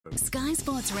Sky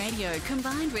Sports Radio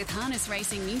combined with Harness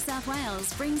Racing New South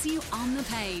Wales brings you On the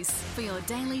Pace for your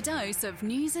daily dose of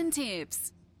news and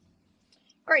tips.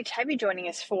 Great to have you joining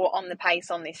us for On the Pace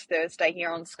on this Thursday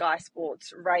here on Sky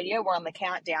Sports Radio. We're on the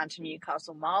countdown to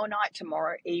Newcastle Mile Night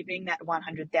tomorrow evening, that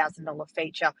 $100,000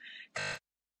 feature.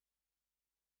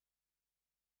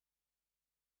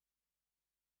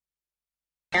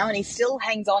 Now, and he still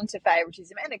hangs on to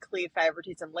favouritism and a clear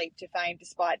favouritism leap to fame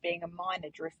despite being a minor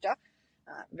drifter.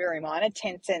 Very minor,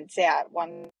 10 cents out,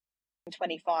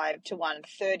 125 to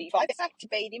 135. Back to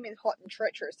beat him is Hot and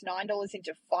Treacherous, $9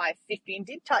 into $5.50, and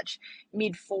did touch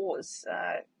mid-fours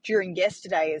during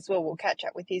yesterday as well. We'll catch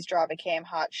up with his driver Cam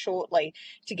Hart shortly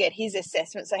to get his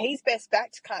assessment. So he's best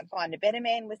backed, can't find a better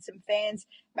man with some fans.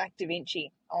 Mac Da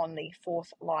Vinci on the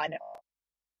fourth line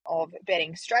of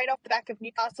betting. Straight off the back of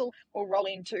Newcastle, we'll roll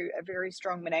into a very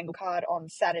strong Menangle card on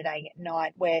Saturday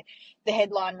night, where the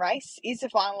headline race is a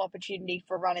final opportunity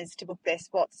for runners to book their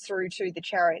spots through to the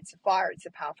Chariots of Fire. It's the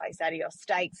Parface Adios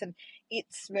Stakes, and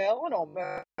It's Merlin, or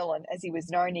Merlin as he was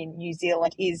known in New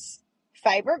Zealand, is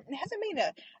favourite. It hasn't been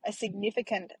a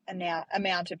significant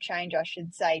amount of change, I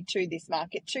should say, to this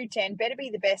market. 210, better be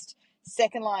the best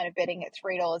second line of betting at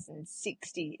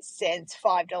 $3.60,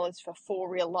 $5 for Four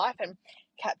Real Life, and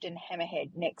Captain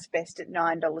Hammerhead next best at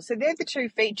 $9. So they're the two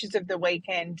features of the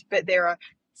weekend, but there are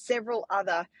several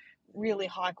other really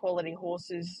high quality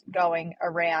horses going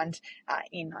around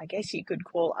in, I guess you could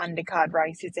call, undercard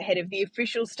races ahead of the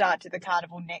official start to the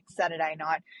carnival next Saturday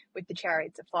night with the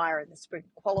Chariots of Fire and the Sprint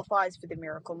qualifiers for the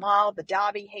Miracle Mile, the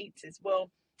Derby heats as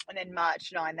well. And then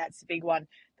March 9, that's the big one,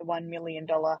 the $1 million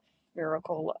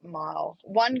Miracle Mile.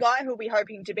 One guy who'll be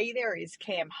hoping to be there is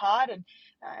Cam Hart, and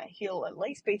he'll at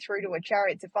least be through to a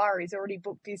Chariots of Fire. He's already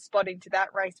booked his spot into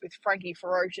that race with Frankie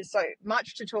Ferocious. So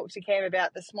much to talk to Cam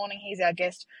about this morning. He's our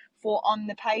guest for On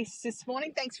the Pace this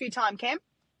morning. Thanks for your time, Cam.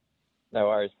 No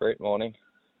worries, Britt. Morning.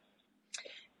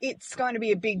 It's going to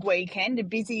be a big weekend, a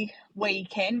busy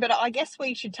weekend, but I guess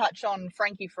we should touch on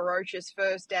Frankie Ferocious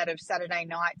first out of Saturday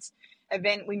night's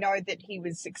event. We know that he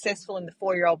was successful in the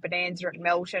 4-year-old Bonanza at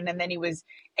Melton, and then he was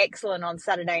excellent on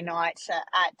Saturday night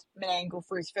at Menangle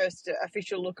for his first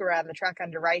official look around the track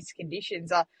under race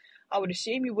conditions. I would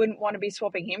assume you wouldn't want to be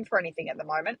swapping him for anything at the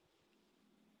moment.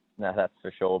 No, that's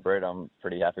for sure, Brett. I'm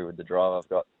pretty happy with the drive I've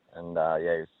got, and he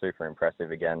was super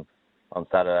impressive again on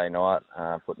Saturday night,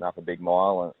 putting up a big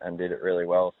mile and did it really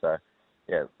well. So,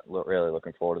 really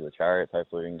looking forward to the Chariots.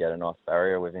 Hopefully we can get a nice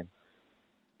barrier with him.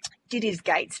 Did his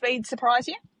gate speed surprise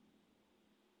you?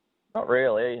 Not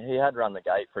really. He had run the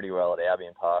gate pretty well at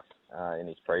Albion Park in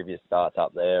his previous starts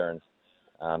up there, and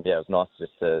it was nice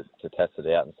just to test it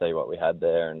out and see what we had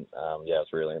there, and I was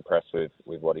really impressed with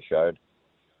what he showed.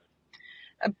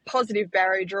 A positive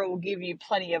barrier draw will give you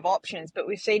plenty of options, but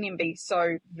we've seen him be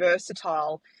so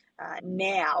versatile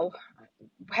now.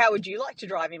 How would you like to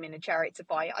drive him in a Chariots of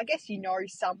Fire? I guess you know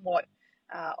somewhat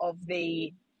of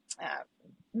the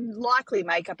likely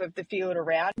makeup of the field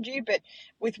around you, but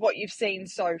with what you've seen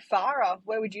so far,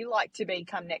 where would you like to be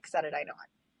come next Saturday night?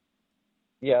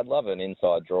 Yeah, I'd love an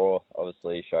inside draw.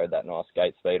 Obviously, he showed that nice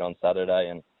gate speed on Saturday,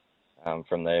 and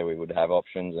from there we would have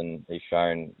options, and he's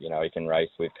shown, he can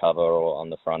race with cover or on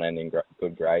the front end in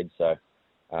good grades. So,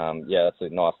 that's a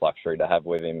nice luxury to have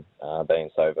with him, being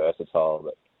so versatile.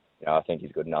 But, I think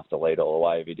he's good enough to lead all the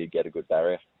way if he did get a good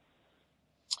barrier.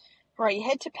 Right, you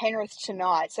head to Penrith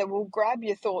tonight, so we'll grab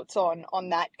your thoughts on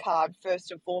that card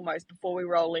first and foremost before we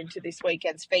roll into this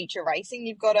weekend's feature racing.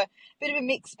 You've got a bit of a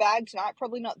mixed bag tonight,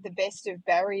 probably not the best of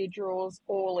barrier draws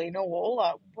all in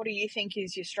all. What do you think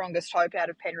is your strongest hope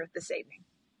out of Penrith this evening?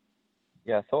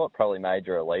 Yeah, I thought probably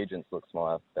Major Allegiance looks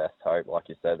my best hope. Like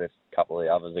you said, there's a couple of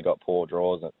the others have got poor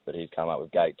draws, but he's come up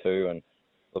with gate 2 and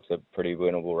looks a pretty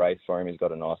winnable race for him. He's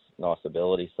got a nice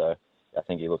ability, so I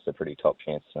think he looks a pretty top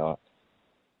chance tonight.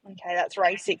 Okay, that's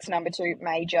race 6, number 2,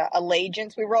 Major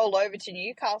Allegiance. We roll over to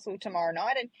Newcastle tomorrow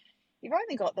night, and you've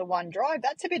only got the one drive.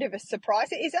 That's a bit of a surprise.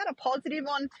 Is that a positive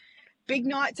on big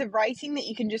nights of racing, that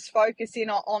you can just focus in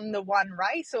on the one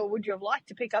race, or would you have liked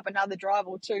to pick up another drive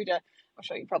or two to, I'm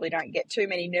sure you probably don't get too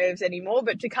many nerves anymore,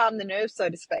 but to calm the nerves, so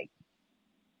to speak?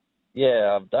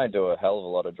 Yeah, I don't do a hell of a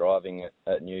lot of driving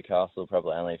at Newcastle,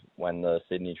 probably only when the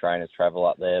Sydney trainers travel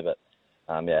up there, but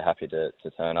happy to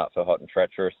turn up for Hot and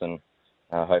Treacherous and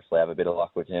hopefully have a bit of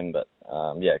luck with him. But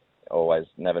always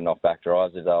never knock back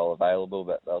drives if they were available,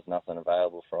 but there was nothing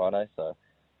available Friday. So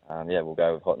we'll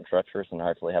go with Hot and Treacherous and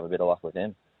hopefully have a bit of luck with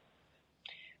him.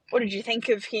 What did you think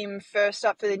of him first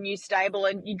up for the new stable?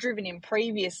 And you'd driven him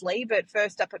previously, but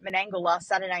first up at Menangle last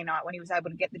Saturday night when he was able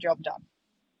to get the job done.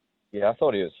 Yeah, I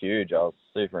thought he was huge. I was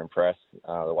super impressed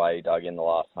the way he dug in the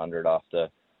last 100 after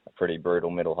a pretty brutal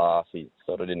middle half. He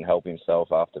sort of didn't help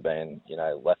himself after being,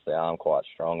 left the arm quite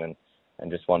strong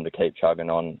and just wanted to keep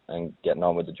chugging on and getting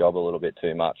on with the job a little bit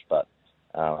too much. But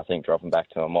I think dropping back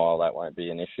to a mile, that won't be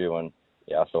an issue. And,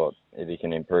 I thought if he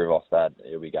can improve off that,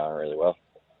 he'll be going really well.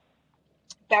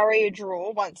 Barrier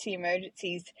draw, once the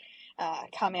emergencies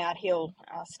come out, he'll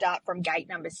start from gate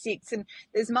number 6. And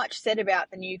there's much said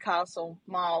about the Newcastle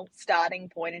mile starting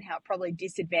point and how it probably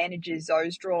disadvantages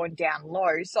those drawn down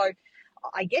low. So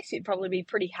I guess you'd probably be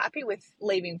pretty happy with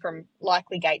leaving from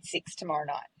likely gate 6 tomorrow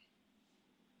night.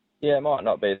 Yeah, it might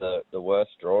not be the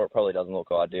worst draw. It probably doesn't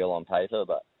look ideal on paper,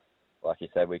 but like you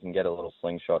said, we can get a little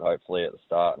slingshot hopefully at the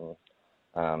start. And,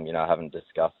 I haven't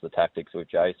discussed the tactics with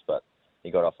Jace, but he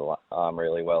got off the arm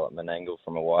really well at Menangle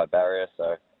from a wide barrier.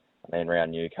 So,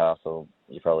 around Newcastle,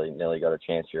 you probably nearly got a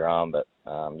chance to your arm. But,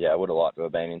 I would have liked to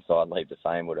have been inside Leap to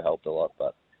Fame, would have helped a lot.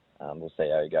 But we'll see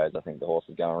how he goes. I think the horse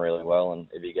is going really well. And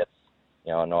if he gets,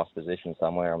 a nice position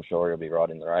somewhere, I'm sure he'll be right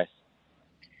in the race.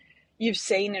 You've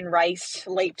seen and raced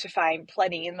Leap to Fame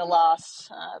plenty in the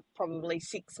last probably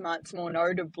 6 months, more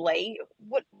notably.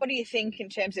 What do you think in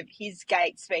terms of his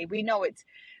gate speed? We know it's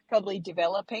probably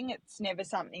developing. It's never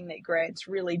something that Grant's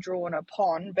really drawn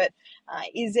upon, but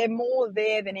is there more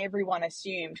there than everyone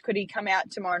assumed? Could he come out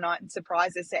tomorrow night and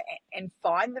surprise us and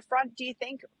find the front, do you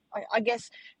think? I guess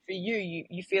for you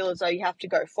feel as though you have to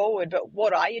go forward, but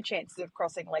what are your chances of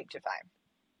crossing Leap to Fame?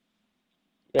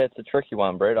 Yeah, it's a tricky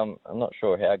one, Brett. I'm not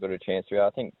sure how good a chance we are. I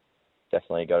think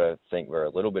definitely got to think we're a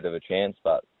little bit of a chance,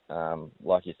 but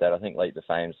like you said, I think Leap to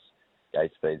Fame's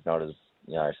gate speed's not as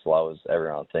slow as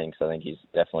everyone thinks. I think he's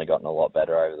definitely gotten a lot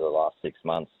better over the last 6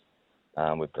 months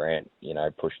with Grant,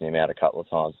 pushing him out a couple of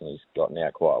times, and he's gotten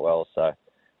out quite well. So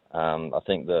I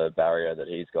think the barrier that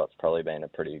he's got's probably been a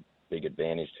pretty big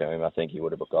advantage to him. I think he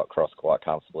would have got crossed quite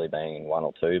comfortably being in 1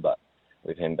 or 2, but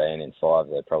with him being in 5,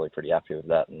 they're probably pretty happy with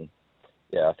that. And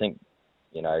yeah, I think,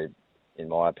 in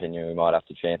my opinion, we might have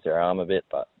to chance our arm a bit,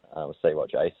 but we'll see what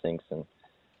Jace thinks and,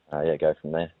 go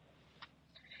from there.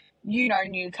 You know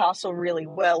Newcastle really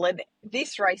well, and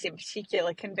this race in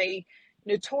particular can be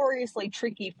notoriously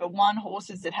tricky for one,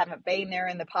 horses that haven't been there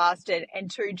in the past, and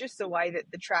two, just the way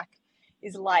that the track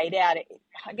is laid out.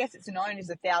 I guess it's known as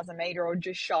 1,000 metre or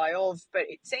just shy of, but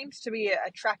it seems to be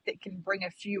a track that can bring a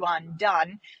few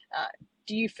undone.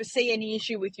 Do you foresee any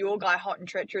issue with your guy, Hot and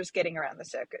Treacherous, getting around the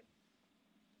circuit?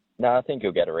 No, I think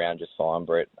he'll get around just fine,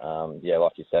 Brett.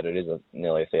 Like you said, it is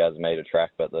nearly 1,000 metre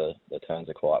track, but the turns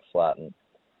are quite flat, and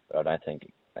I don't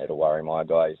think it'll worry my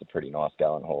guy. He's a pretty nice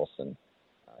going horse, and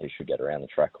he should get around the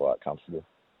track quite comfortably.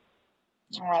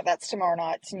 All right, that's tomorrow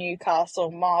night's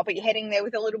Newcastle mile, but you're heading there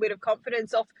with a little bit of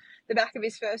confidence off the back of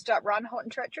his first up run, Hot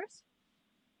and Treacherous?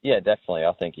 Yeah, definitely.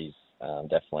 I think he's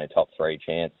definitely a top 3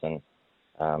 chance, and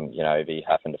if he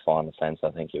happened to find the fence,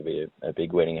 I think he'll be a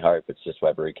big winning hope. It's just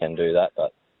whether he can do that,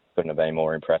 but couldn't have been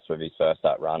more impressed with his first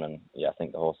up run, and I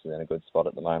think the horse is in a good spot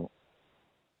at the moment.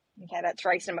 Okay, that's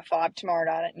race number 5 tomorrow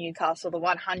night at Newcastle, the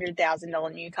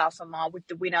 $100,000 Newcastle mile with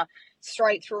the winner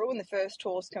straight through, and the first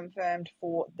horse confirmed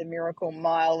for the Miracle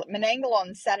Mile. Menangle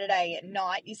on Saturday at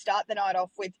night. You start the night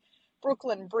off with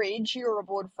Brooklyn Bridge. You were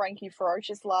aboard Frankie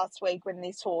Ferocious last week when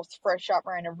this horse, fresh up,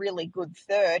 ran a really good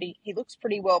third. He looks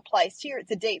pretty well placed here.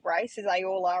 It's a deep race, as they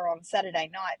all are on Saturday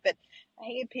night, but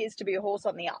he appears to be a horse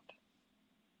on the up.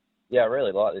 Yeah, I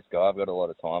really like this guy. I've got a lot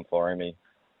of time for him.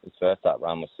 His first up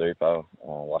run was super.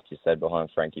 Like you said,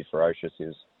 behind Frankie Ferocious, he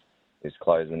was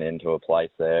closing into a place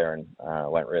there and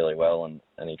went really well, and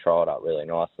he trialled up really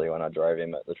nicely when I drove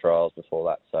him at the trials before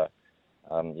that. So,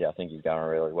 I think he's going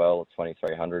really well.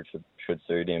 2,300 should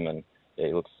suit him, and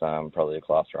he looks probably a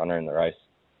class runner in the race.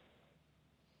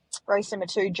 Race number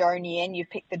 2, Joe Nien,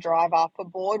 you've picked the driver for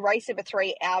board. Race number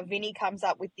 3, Our Vinny comes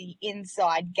up with the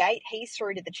inside gate. He's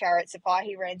through to the Chariot Sapphire.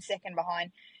 He ran second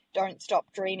behind Don't Stop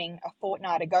Dreaming a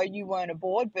fortnight ago. You weren't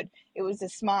aboard, but it was a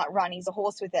smart run. He's a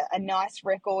horse with a nice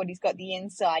record. He's got the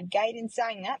inside gate. In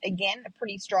saying that, again, a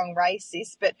pretty strong race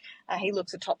this, but he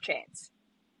looks a top chance.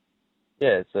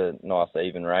 Yeah, it's a nice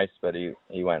even race, but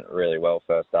he went really well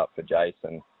first up for Jace,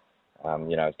 and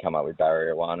he's come up with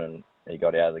barrier 1, and he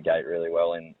got out of the gate really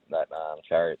well in that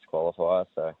Chariots qualifier.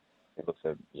 So he looks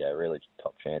a really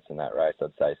top chance in that race.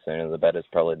 I'd say sooner the better is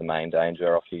probably the main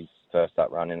danger off his first up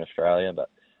run in Australia,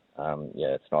 but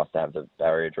it's nice to have the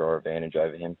barrier draw advantage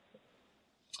over him.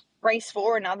 Race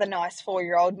 4, another nice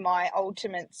 4-year-old, My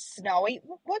Ultimate Snowy.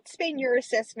 What's been your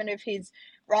assessment of his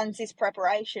runs this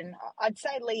preparation? I'd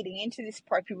say leading into this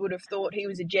prep, you would have thought he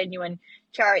was a genuine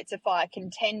Chariots of Fire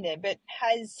contender, but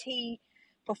has he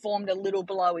performed a little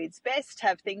below his best?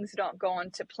 Have things not gone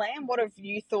to plan? What have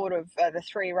you thought of the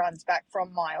 3 runs back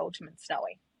from My Ultimate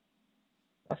Snowy?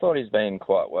 I thought he's been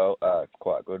quite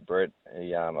good, Britt.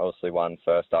 He obviously won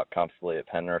first up comfortably at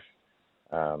Penrith.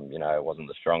 It wasn't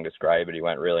the strongest grade, but he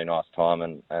went really nice time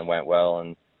and went well,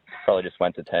 and probably just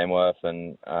went to Tamworth,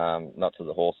 and not to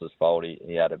the horse's fault.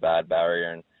 He had a bad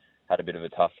barrier and had a bit of a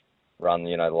tough run,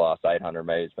 the last 800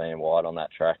 metres being wide on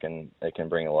that track, and it can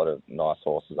bring a lot of nice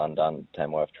horses undone,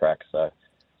 Tamworth track. So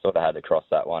sort of had to cross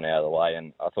that one out of the way,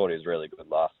 and I thought he was really good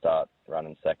last start,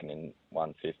 running second in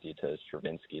 150 to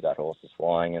Stravinsky. That horse was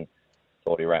flying, and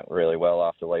thought he ran really well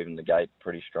after leaving the gate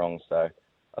pretty strong. So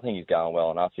I think he's going well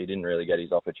enough. He didn't really get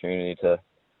his opportunity to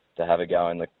have a go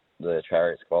in the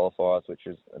Chariots qualifiers, which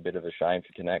was a bit of a shame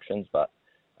for Connections, but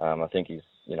I think he's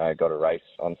got a race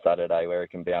on Saturday where he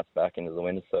can bounce back into the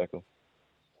winner's circle.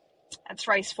 That's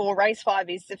race 4. Race 5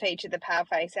 is the feature, the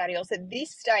Powerface Adios. At this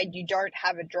stage, you don't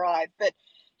have a drive, but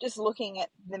just looking at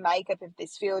the makeup of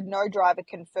this field, no driver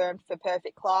confirmed for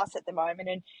Perfect Class at the moment.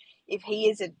 And if he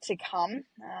is to come,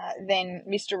 then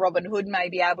Mr. Robin Hood may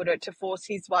be able to force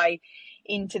his way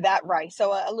into that race.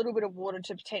 So a little bit of water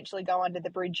to potentially go under the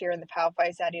bridge here in the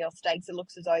Powerface Adios Stakes. It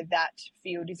looks as though that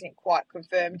field isn't quite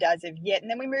confirmed as of yet.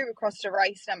 And then we move across to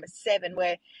race number 7,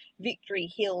 where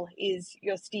Victory Hill is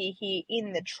your steer here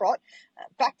in the trot.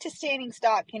 Back to standing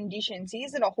start conditions. He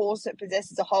isn't a horse that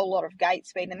possesses a whole lot of gate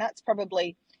speed, and that's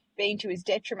probably been to his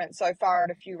detriment so far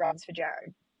at a few runs for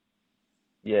Jared.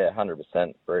 Yeah,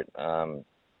 100%, Britt.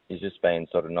 He's just been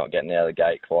sort of not getting out of the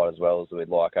gate quite as well as we'd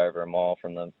like over a mile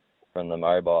from the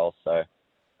mobile. So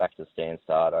back to stand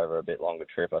start over a bit longer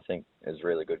trip, I think is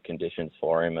really good conditions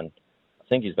for him. And I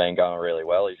think he's been going really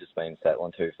well. He's just been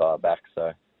settling too far back.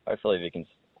 So hopefully if he can,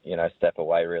 step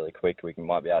away really quick, we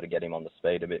might be able to get him on the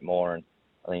speed a bit more. And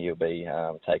I think he'll be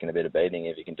taking a bit of beating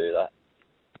if he can do that.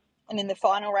 And in the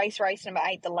final race, race number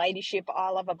 8, the Ladyship, I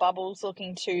Love a Bubbles,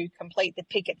 looking to complete the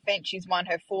picket fence. She's won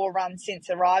her 4 runs since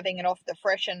arriving and off the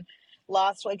freshen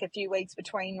last week. A few weeks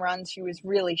between runs, she was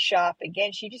really sharp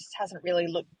again. She just hasn't really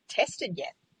looked tested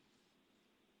yet.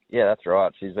 Yeah, that's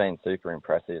right. She's been super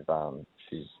impressive.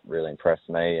 She's really impressed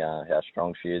me, how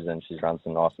strong she is, and she's run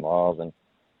some nice miles, and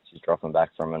she's dropping back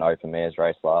from an open mares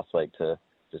race last week to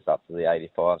just up to the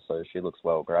 85. So she looks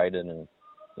well graded, and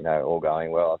all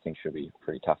going well. I think she'll be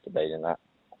pretty tough to beat in that.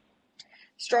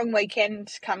 Strong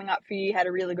weekend coming up for you. Had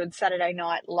a really good Saturday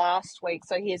night last week.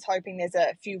 So here's hoping there's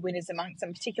a few winners amongst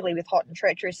them, particularly with Hot and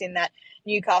Treacherous in that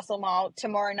Newcastle Mile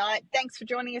tomorrow night. Thanks for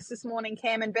joining us this morning,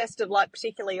 Cam, and best of luck,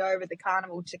 particularly over the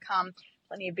carnival to come.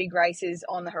 Plenty of big races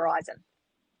on the horizon.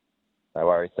 No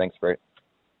worries. Thanks, Britt.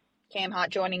 Cam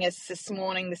Hart joining us this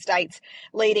morning, the state's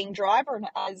leading driver, and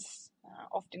as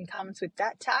often comes with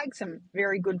that tag, some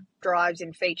very good drives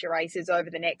in feature races over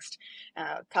the next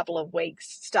couple of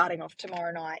weeks, starting off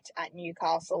tomorrow night at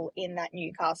Newcastle in that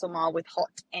Newcastle Mile with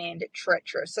Hot and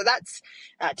Treacherous. So that's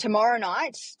tomorrow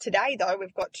night. Today, though,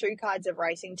 we've got 2 cards of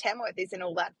racing. Tamworth isn't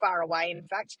all that far away. In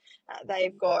fact,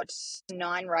 they've got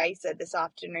 9 races this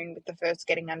afternoon, with the first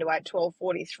getting underway at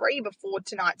 12:43 before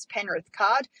tonight's Penrith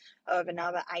card of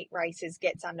another 8 races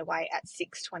gets underway at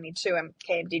 6:22. And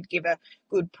Cam did give a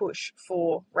good push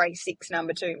for race 6,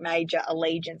 number 2, Major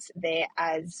Allegiance there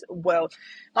as well.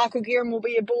 Michael Guerin will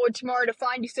be aboard tomorrow to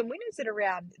find you some winners at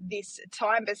around this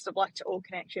time. Best of luck to all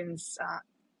Connections,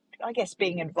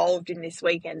 being involved in this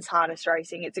weekend's harness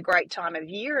racing. It's a great time of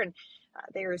year, and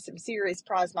there is some serious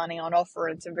prize money on offer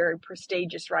and some very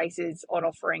prestigious races on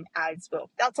offering as well.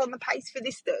 That's on the pace for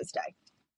this Thursday.